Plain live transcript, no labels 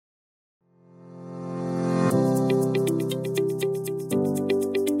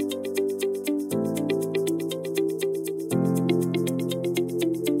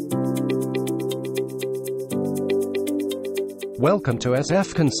Welcome to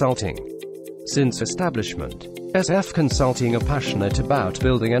SF Consulting. Since establishment, SF Consulting are passionate about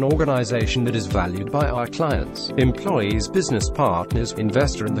building an organization that is valued by our clients, employees, business partners,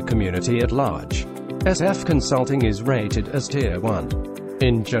 investor and the community at large. SF Consulting is rated as Tier 1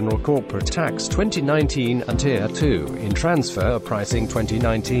 in General Corporate Tax 2019 and Tier 2 in Transfer Pricing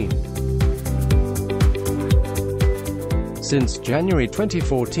 2019. Since January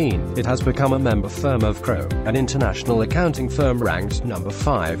 2014, it has become a member firm of Crow, an international accounting firm ranked number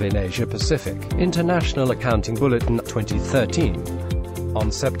 5 in Asia Pacific, International Accounting Bulletin 2013.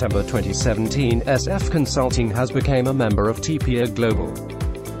 On September 2017, SF Consulting has become a member of TPA Global,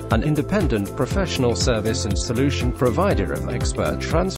 an independent professional service and solution provider of expert transfer